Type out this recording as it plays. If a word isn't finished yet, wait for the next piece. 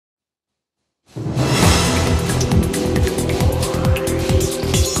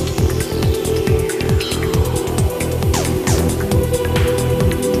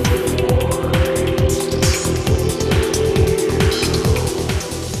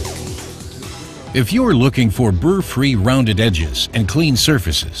If you're looking for burr-free rounded edges and clean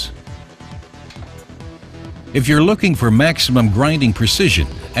surfaces, if you're looking for maximum grinding precision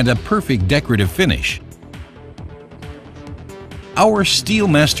and a perfect decorative finish, our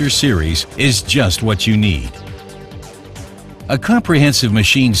Steelmaster series is just what you need. A comprehensive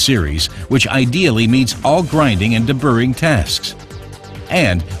machine series which ideally meets all grinding and deburring tasks,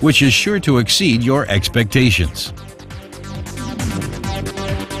 and which is sure to exceed your expectations.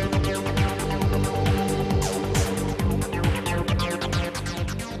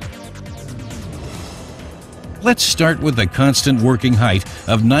 Let's start with the constant working height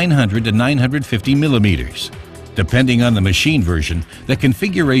of 900 to 950 millimeters. Depending on the machine version, the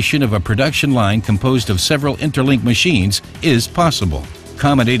configuration of a production line composed of several interlinked machines is possible.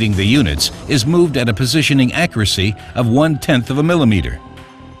 Accommodating the units is moved at a positioning accuracy of 1/10 of a millimeter.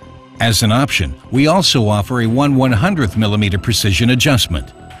 As an option, we also offer a 1/100th millimeter precision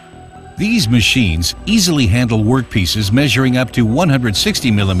adjustment. These machines easily handle workpieces measuring up to 160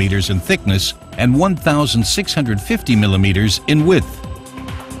 millimeters in thickness and 1,650 millimeters in width.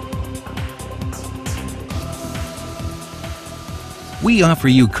 We offer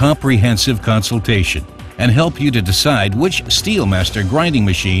you comprehensive consultation and help you to decide which Steelmaster grinding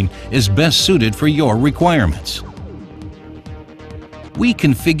machine is best suited for your requirements. We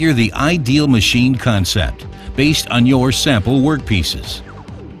configure the ideal machine concept based on your sample workpieces.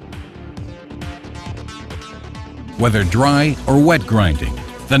 Whether dry or wet grinding,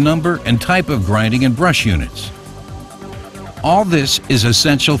 the number and type of grinding and brush units. All this is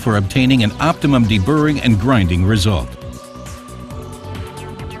essential for obtaining an optimum deburring and grinding result.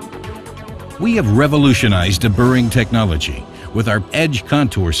 We have revolutionized deburring technology with our edge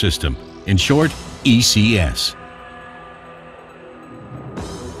contour system, in short, ECS.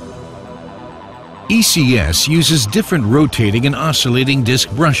 ECS uses different rotating and oscillating disc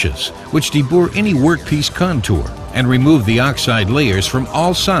brushes, which deburr any workpiece contour and remove the oxide layers from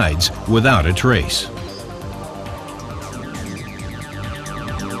all sides without a trace.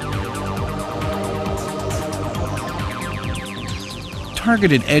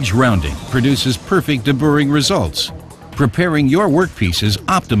 Targeted edge rounding produces perfect deburring results, preparing your workpieces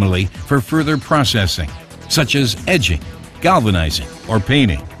optimally for further processing, such as edging, galvanizing, or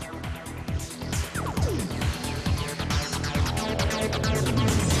painting.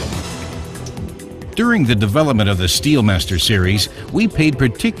 During the development of the Steelmaster series, we paid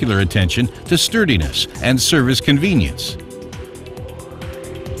particular attention to sturdiness and service convenience.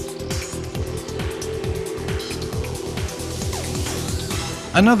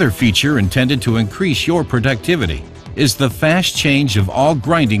 Another feature intended to increase your productivity is the fast change of all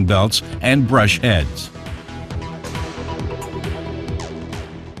grinding belts and brush heads.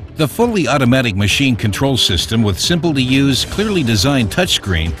 The fully automatic machine control system with simple-to-use, clearly designed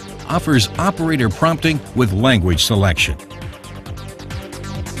touchscreen offers operator prompting with language selection.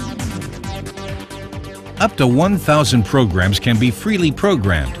 Up to 1,000 programs can be freely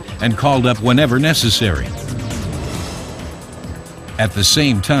programmed and called up whenever necessary. At the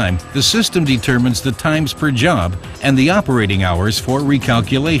same time, the system determines the times per job and the operating hours for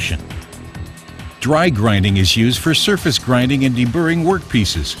recalculation. Dry grinding is used for surface grinding and deburring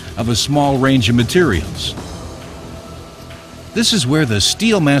workpieces of a small range of materials. This is where the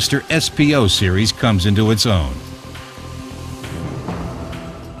Steelmaster SPO series comes into its own.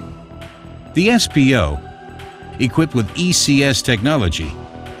 The SPO, equipped with ECS technology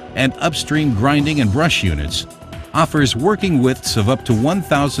and upstream grinding and brush units, offers working widths of up to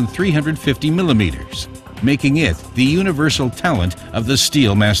 1,350 millimeters, making it the universal talent of the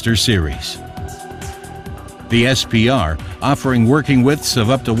Steelmaster series. The SPR, offering working widths of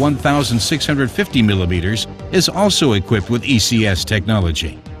up to 1,650 millimeters, is also equipped with ECS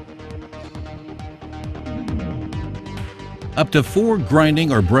technology. Up to 4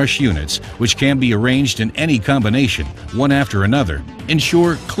 grinding or brush units, which can be arranged in any combination, one after another,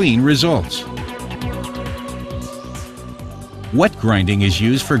 ensure clean results. Wet grinding is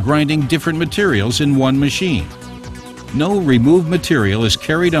used for grinding different materials in one machine. No removed material is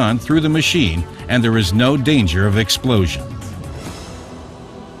carried on through the machine, and there is no danger of explosion.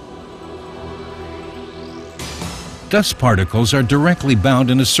 Dust particles are directly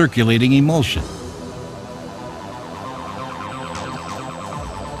bound in a circulating emulsion.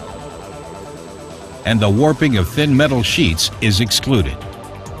 And the warping of thin metal sheets is excluded.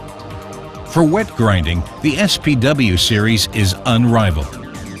 For wet grinding, the SPW series is unrivaled,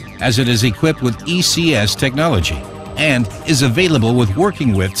 as it is equipped with ECS technology and is available with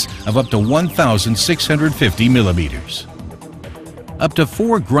working widths of up to 1,650 millimeters. Up to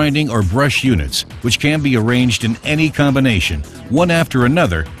 4 grinding or brush units, which can be arranged in any combination, one after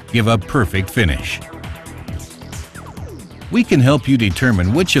another, give a perfect finish. We can help you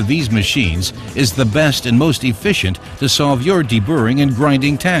determine which of these machines is the best and most efficient to solve your deburring and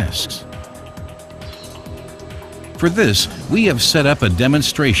grinding tasks. For this, we have set up a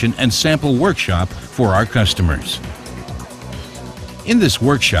demonstration and sample workshop for our customers. In this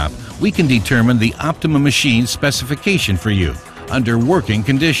workshop, we can determine the optimum machine specification for you under working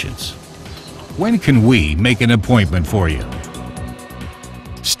conditions. When can we make an appointment for you?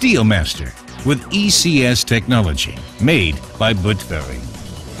 Steelmaster, with ECS technology, made by deburring.